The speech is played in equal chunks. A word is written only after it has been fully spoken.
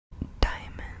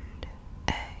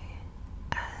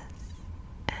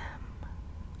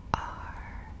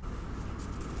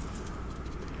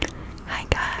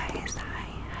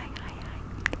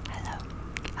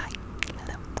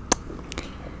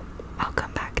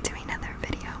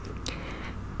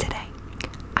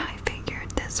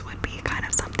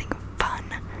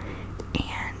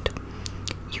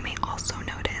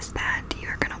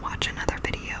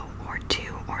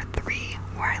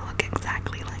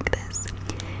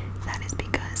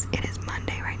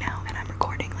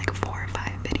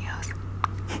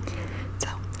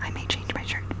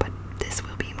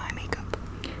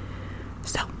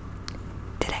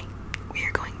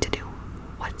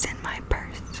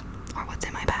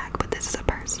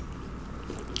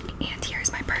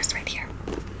purse right here.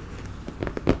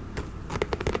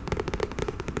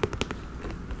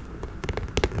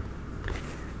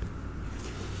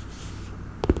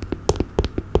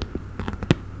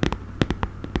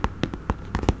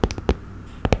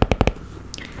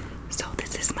 So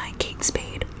this is my Kate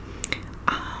Spade.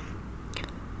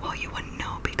 Well, you wouldn't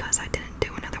know because I didn't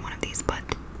do another one of these, but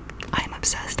I'm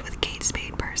obsessed with Kate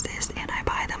Spade purses and I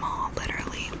buy them all,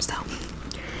 literally. So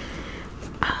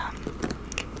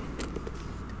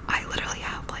I literally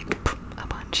have like a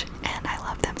bunch and I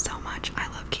love them so much. I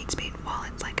love Kate Spade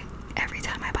wallets. Like every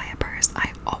time I buy a purse,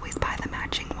 I always buy the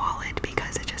matching wallet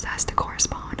because it just has to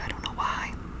correspond. I don't know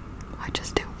why. I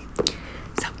just do.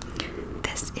 So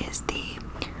this is the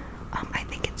I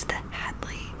think it's the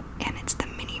Hadley and it's the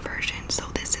mini version. So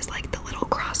this is like the little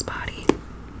crossbody.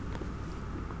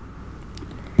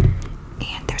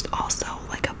 And there's also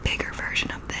like a bigger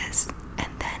version of this.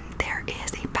 And then there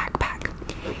is a backpack.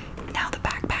 Now the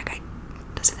backpack,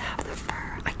 does it have the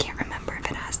fur? I can't remember if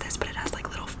it has this, but it has like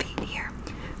little feet here.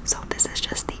 So this is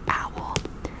just the owl.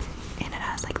 And it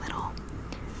has like little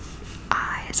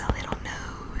eyes, a little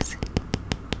nose.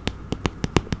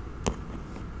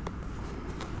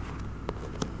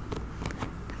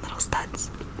 And little studs.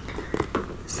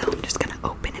 So I'm just gonna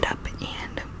open it up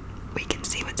and we can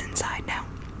see what's inside now.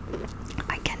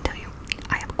 I can tell you,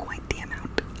 I have quite the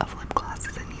amount of lip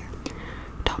glosses in here.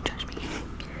 Don't judge me.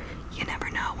 You never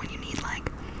know when you need like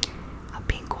a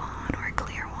pink one or a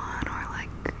clear one or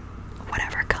like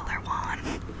whatever color one.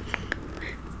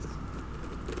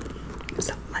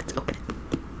 So let's open it.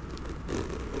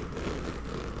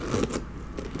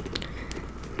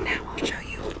 Now I'll show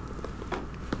you.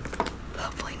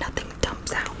 Hopefully nothing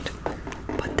dumps out.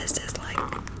 But this is like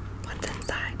what's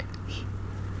inside.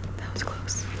 That was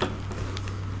close.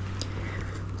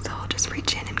 So I'll just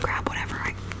reach in and grab whatever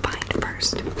I find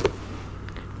first.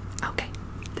 Okay,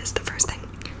 this is the first thing.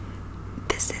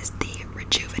 This is the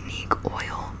Rejuvenate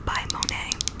Oil by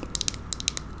Monet.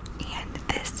 And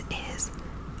this is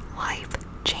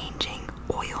life-changing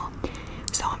oil.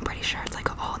 So I'm pretty sure it's like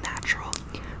all natural.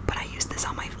 But I use this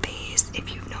on my face.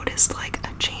 If you've noticed like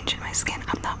a change in my skin,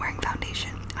 I'm not wearing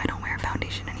foundation. I don't wear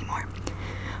foundation anymore.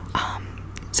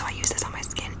 So I use this on my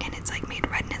skin and it's like made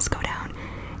redness go down.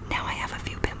 Now I have a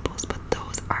few pimples, but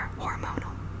those are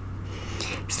hormonal.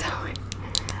 So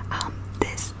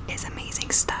this is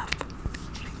amazing stuff.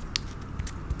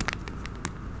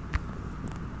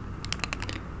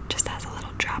 Just has a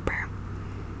little dropper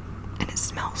and it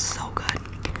smells so good.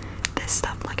 This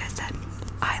stuff, like I said,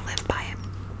 I live by it.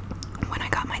 When I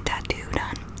got my tattoo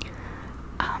done,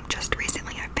 just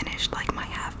recently I finished like my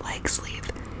half leg sleeve.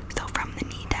 So from the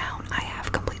knee down, I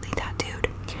have completely tattooed.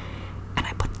 And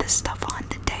I put this stuff on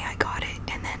the day I got it,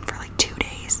 and then for like 2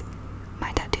 days,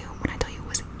 my tattoo, when I tell you,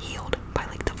 was healed by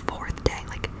like the 4th day.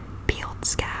 Like peeled,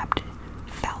 scabbed,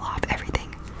 fell off,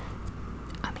 everything.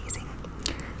 Amazing.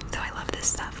 So I love this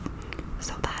stuff.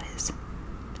 So that is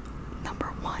number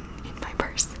 1 in my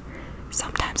purse.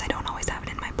 Sometimes I don't always have it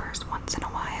in my purse. Once in a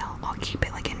while, I'll keep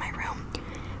it like in my room.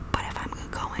 But if I'm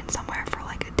going somewhere for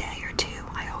like a day or 2,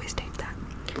 I always take that.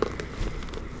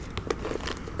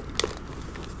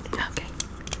 Okay.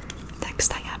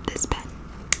 Next I have this pen.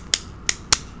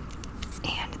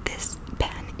 And this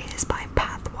pen is by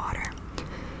Pathwater.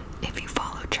 If you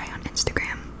follow Trey on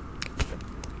Instagram,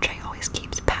 Trey always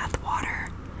keeps Pathwater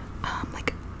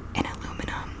like an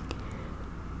aluminum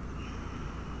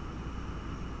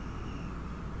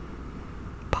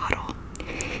bottle.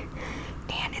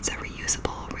 And it's a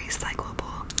reusable,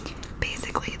 recyclable.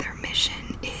 Basically their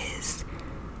mission is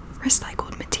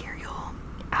recycled material.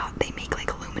 They make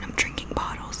like aluminum drinking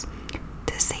bottles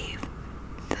to save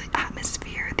the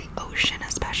atmosphere, the ocean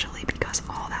especially, because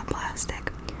all that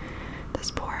plastic. Those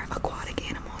poor aquatic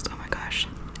animals, oh my gosh,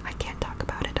 I can't talk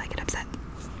about it, I get upset.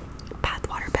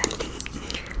 Pathwater pen,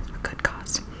 a good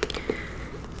cause.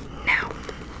 Now,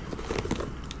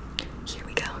 here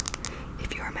we go.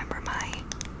 If you remember my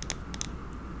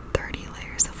 30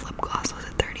 layers of lip gloss, was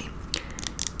it 30?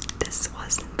 This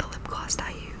was the lip gloss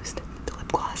I used, the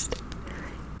lip gloss.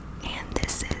 And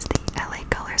this is the LA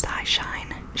Colors High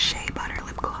Shine Shea Butter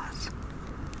Lip Gloss.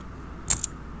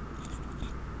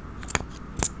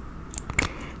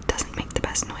 Doesn't make the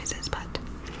best noises, but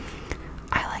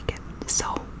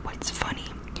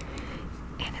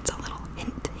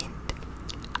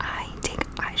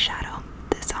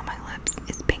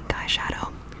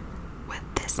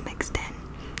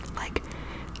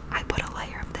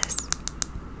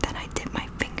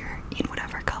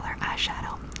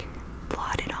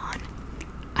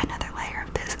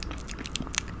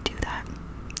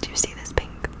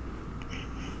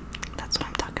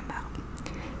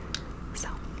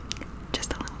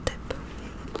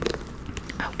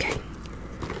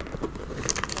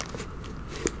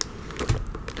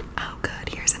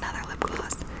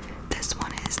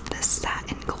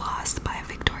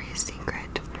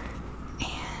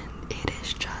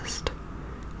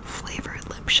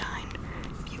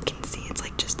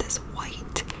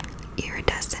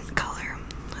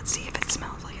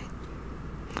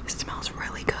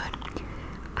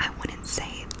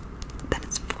say that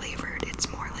it's flavored, it's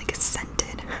more like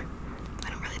scented. I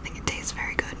don't really think it tastes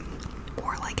very good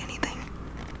or like anything.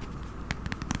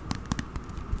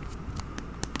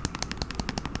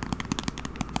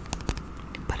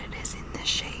 But it is in the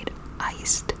shade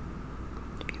Iced.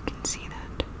 If you can see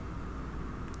that.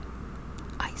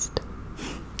 Iced.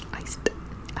 Iced.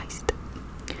 Iced.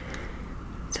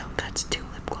 So that's 2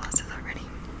 lip glosses already.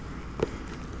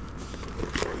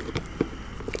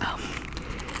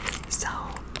 So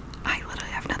I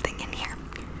literally have nothing in here.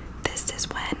 This is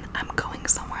when I'm going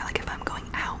somewhere, like if I'm going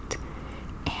out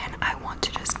and I want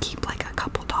to just keep like a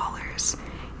couple dollars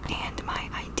and my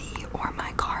ID or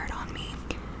my card on me,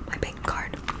 my bank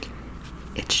card.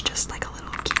 It's just like a little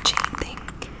keychain thing,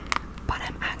 but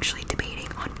I'm actually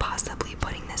debating on possibly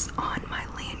putting this on my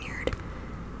lanyard.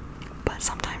 But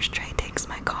sometimes Trey takes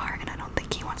my car and I don't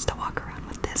think he wants to walk around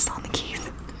with this on the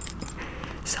keys.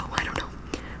 So I don't know,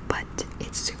 but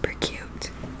it's super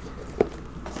cute.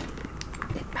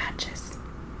 It matches.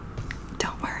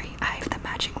 Don't worry, I have the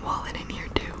matching wallet in here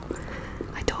too.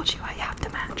 I told you I have to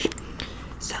match.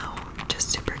 So just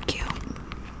super cute.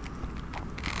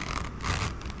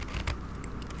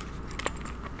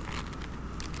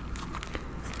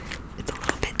 It's a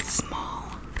little bit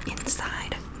small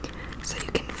inside, so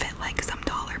you can fit like some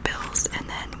dollar bills and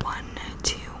then 1,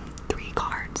 2, 3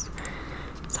 cards.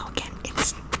 So again,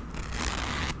 it's,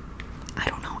 I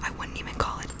don't know, I wouldn't even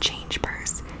call it a change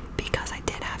purse because I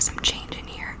did have some change in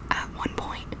here at one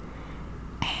point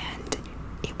and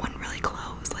it wouldn't really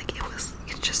close. Like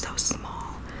it's just so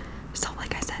small. So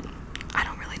like I said, I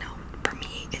don't really know. For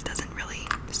me, it doesn't really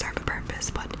serve a purpose,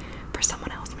 but for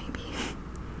someone else maybe.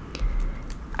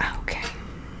 Okay.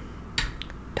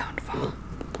 Don't fall.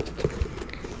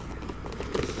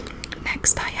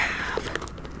 Next I have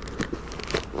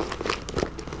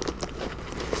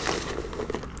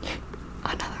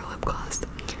another lip gloss.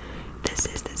 This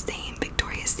is the same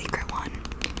Victoria's Secret one,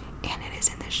 and it is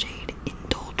in the shade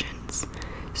Indulgence.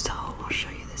 So I'll show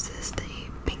you, this is the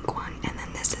pink one, and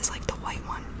then this is like the white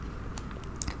one.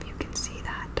 If you can see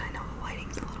that, I know the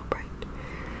lighting's a little bright.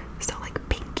 So like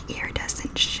pink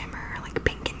iridescent shimmer, like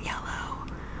pink and yellow,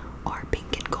 or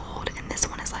pink and gold, and this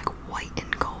one is like white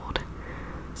and gold.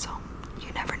 So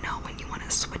you never know when you want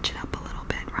to switch it up a little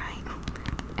bit, right?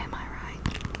 Am I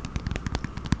right?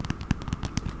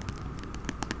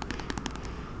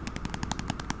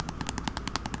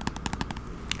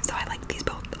 So I like these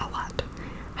both a lot.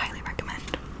 Highly recommend.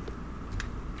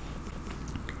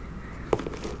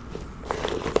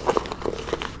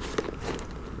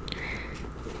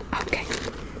 Okay.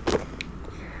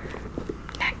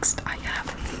 Next I have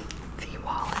the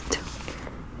wallet.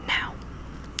 Now,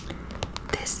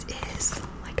 this is,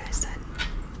 like I said,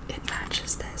 it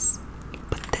matches this,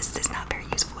 but this is not very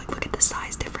useful. Like, look at the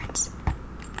size difference.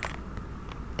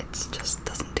 It just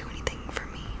doesn't do anything for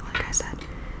me, like I said.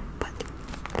 But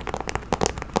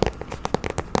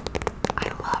I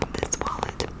love this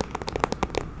wallet.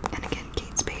 And again,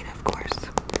 Kate Spade, of course.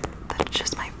 That's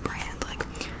just my brand. Like,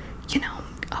 you know,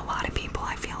 a lot of people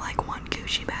I feel like want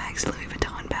Gucci bags, Louis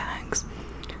Vuitton bags,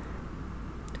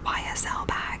 YSL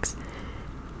bags,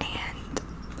 and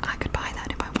I could buy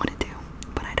that if I wanted to,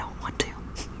 but I don't want to.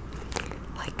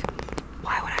 Like,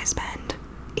 why would I spend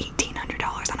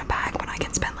 $1,800 on a bag when I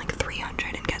can spend like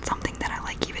 $300 and get something that I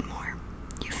like even more?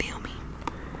 You feel me?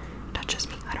 That's just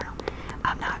me. I don't know.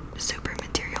 I'm not super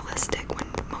materialistic when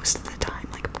most of the time.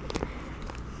 Like,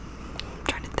 I'm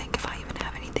trying to think if I even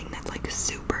have anything that's like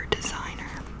super designer.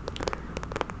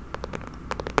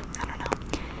 I don't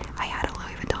know. I had a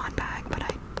Louis Vuitton bag, but I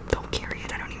don't carry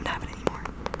it. I don't even have it anymore.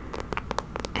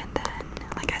 And then,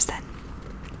 like I said,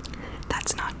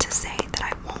 that's not to say that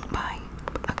I won't buy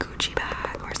a Gucci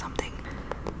bag or something,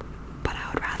 but I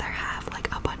would rather have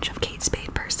like a bunch of Kate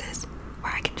Spade purses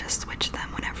where I can just switch them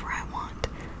whenever I want.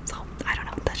 So, I don't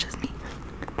know, that's just me.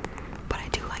 But I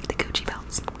do like the Gucci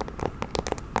belts.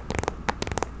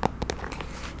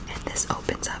 And this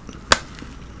opens up.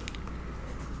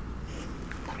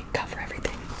 Let me cover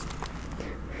everything.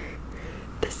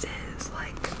 This is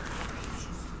like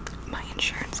my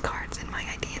insurance cards and my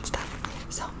ID and stuff.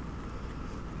 So,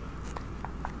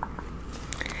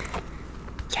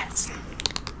 yes,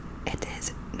 it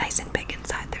is nice and big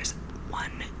inside. There's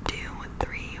 1, 2,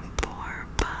 3, 4,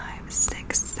 5,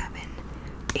 6, 7,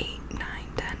 8, 9,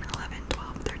 10, 11,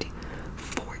 12, 13,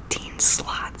 14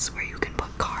 slots where you can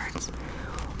put cards.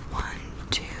 1,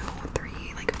 2,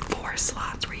 3, like 4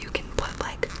 slots where you can put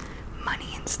like money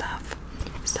and stuff.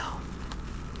 So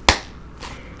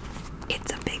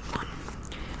it's a big one.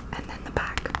 And then the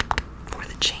back for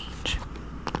the change.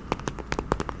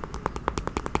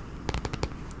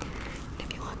 And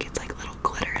if you look, it's like little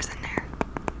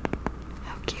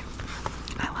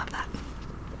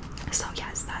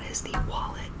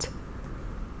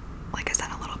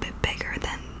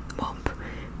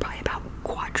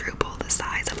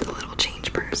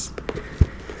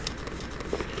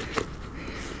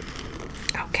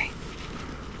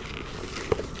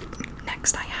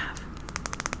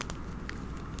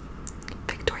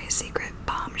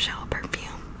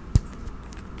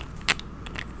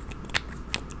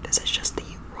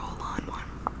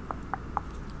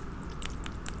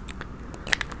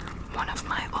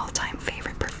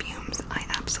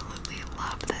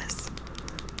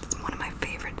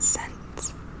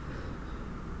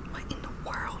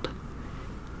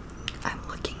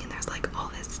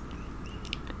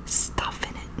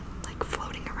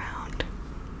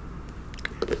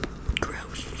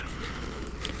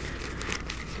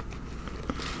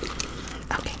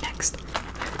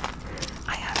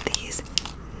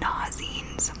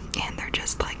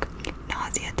just like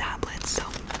nausea tablets. So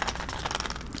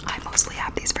I mostly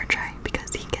have these for Trey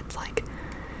because he gets like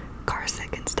car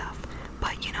sick and stuff.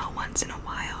 But you know, once in a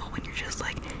while when you're just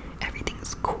like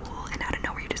everything's cool and out of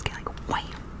nowhere you just get like wham,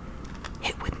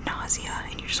 hit with nausea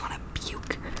and you just want to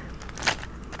puke,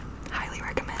 highly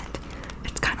recommend.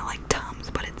 It's kind of like Tums,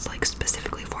 but it's like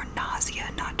specifically for nausea,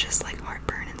 not just like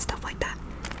heartburn and stuff like that.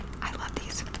 I love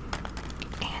these.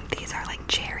 And these are like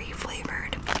cherry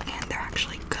flavored and they're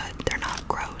actually good. They're not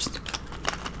gross.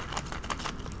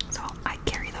 So I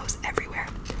carry those everywhere.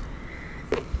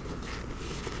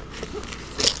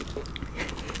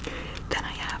 Then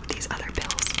I have these other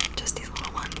pills, just these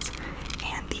little ones.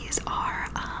 And these are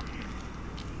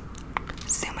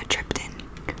sumatriptan.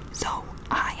 So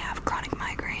I have chronic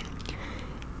migraine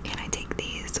and I take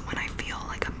these when I feel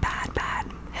like a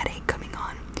bad headache coming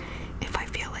on. If I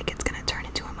feel like it's gonna turn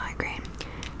into a migraine,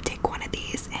 take one of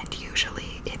these and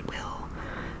usually it will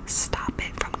stop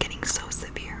it from getting so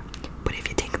severe. But if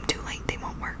you take them too late, they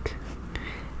won't work.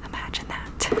 Imagine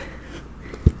that.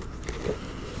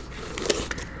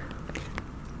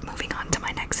 Moving on to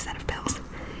my next set of pills.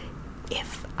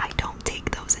 If I don't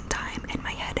take those in time and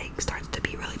my headache starts to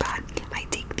be really bad, I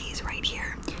take these right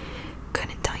here.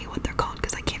 Couldn't tell you what they're called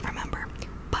because I can't remember.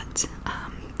 But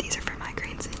these are for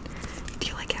migraines. And do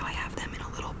you like how I have them in a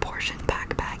little portion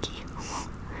pack baggie?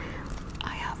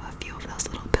 I have a few of those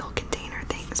little pill container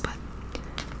things, but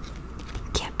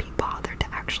can't be bothered to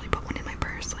actually put one in my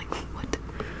purse. Like, what?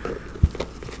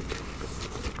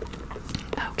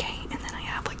 Okay, and then I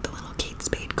have like the little Kate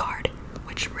Spade card,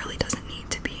 which really doesn't need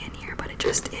to be in here, but it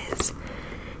just is.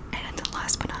 And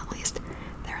last but not least,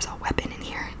 there's a weapon in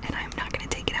here, and I'm not gonna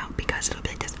take it out because it'll be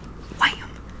like this, wham,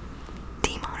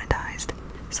 demonetized.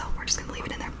 So we're just gonna leave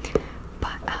it in there.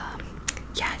 But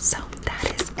yeah, so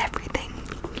that is everything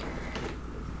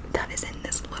that is in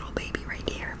this little baby right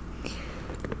here.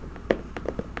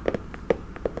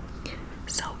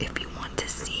 So if you want to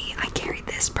see, I carry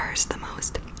this purse the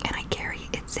most, and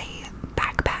it's a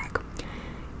backpack.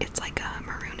 It's like a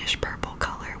maroonish purple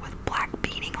color with black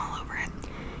beading all over it,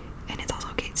 and it's also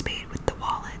Kate Spade with the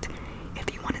wallet.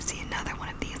 If you want to see another one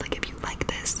of these, like if you like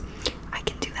this, I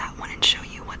can do that one and show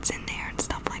you what's in there and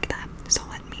stuff like that. So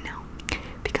let me know,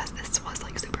 because this was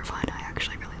like super fun. I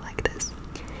actually really like this.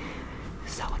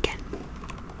 So again,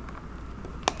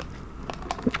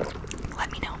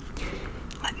 let me know.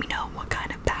 Let me know what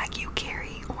kind of bag you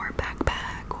carry, or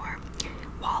backpack, or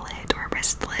wallet, or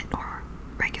wristlet, or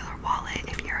regular wallet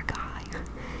if you're a guy.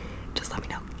 Just let me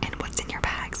know. And what's in your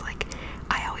bags. Like,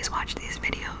 I always watch these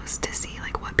videos to see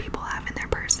like what